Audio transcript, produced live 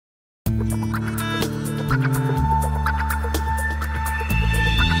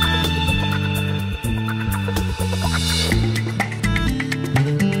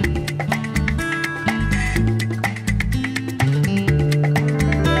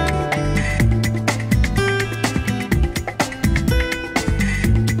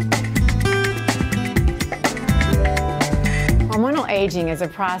is a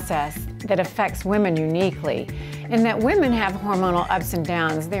process that affects women uniquely, in that women have hormonal ups and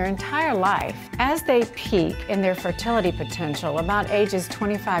downs their entire life. As they peak in their fertility potential, about ages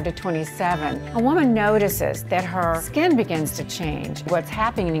 25 to 27, a woman notices that her skin begins to change. What's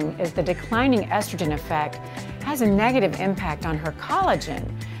happening is the declining estrogen effect has a negative impact on her collagen.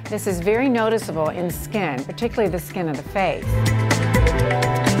 This is very noticeable in skin, particularly the skin of the face.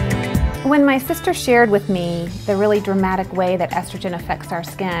 When my sister shared with me the really dramatic way that estrogen affects our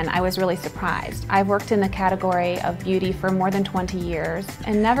skin, I was really surprised. I've worked in the category of beauty for more than 20 years,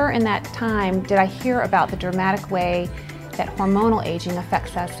 and never in that time did I hear about the dramatic way that hormonal aging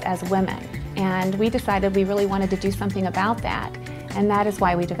affects us as women. And we decided we really wanted to do something about that, and that is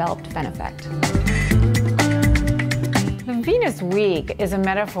why we developed VENeffect. The Venus Week is a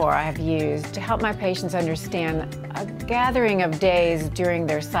metaphor I have used to help my patients understand a gathering of days during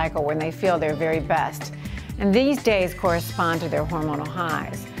their cycle when they feel their very best. And these days correspond to their hormonal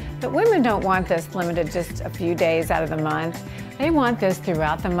highs. But women don't want this limited just a few days out of the month. They want this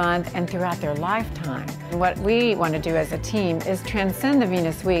throughout the month and throughout their lifetime. And what we want to do as a team is transcend the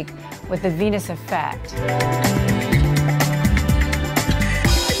Venus Week with the VENeffect.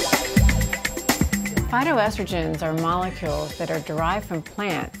 Phytoestrogens are molecules that are derived from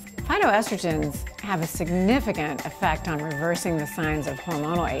plants. Phytoestrogens have a significant effect on reversing the signs of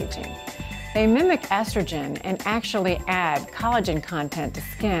hormonal aging. They mimic estrogen and actually add collagen content to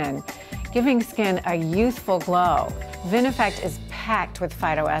skin, giving skin a youthful glow. VENeffect is packed with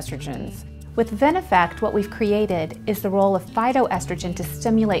phytoestrogens. With VENeffect, what we've created is the role of phytoestrogen to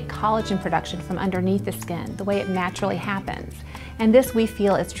stimulate collagen production from underneath the skin, the way it naturally happens. And this, we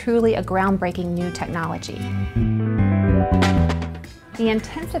feel, is truly a groundbreaking new technology. The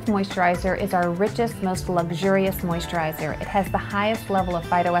Intensive Moisturizer is our richest, most luxurious moisturizer. It has the highest level of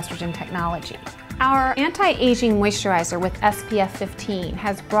phytoestrogen technology. Our anti-aging moisturizer with SPF 15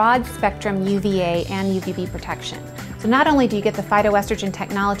 has broad spectrum UVA and UVB protection. So not only do you get the phytoestrogen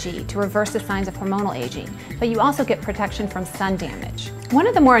technology to reverse the signs of hormonal aging, but you also get protection from sun damage. One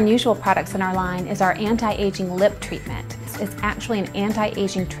of the more unusual products in our line is our anti-aging lip treatment. It's actually an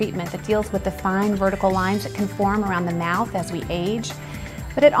anti-aging treatment that deals with the fine vertical lines that can form around the mouth as we age.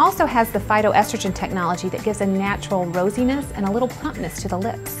 But it also has the phytoestrogen technology that gives a natural rosiness and a little plumpness to the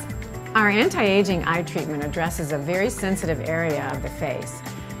lips. Our anti-aging eye treatment addresses a very sensitive area of the face.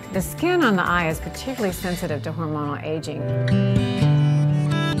 The skin on the eye is particularly sensitive to hormonal aging.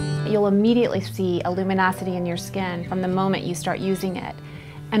 You'll immediately see a luminosity in your skin from the moment you start using it.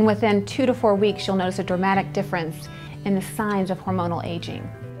 And within 2 to 4 weeks, you'll notice a dramatic difference in the signs of hormonal aging.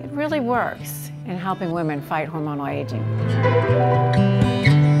 It really works in helping women fight hormonal aging.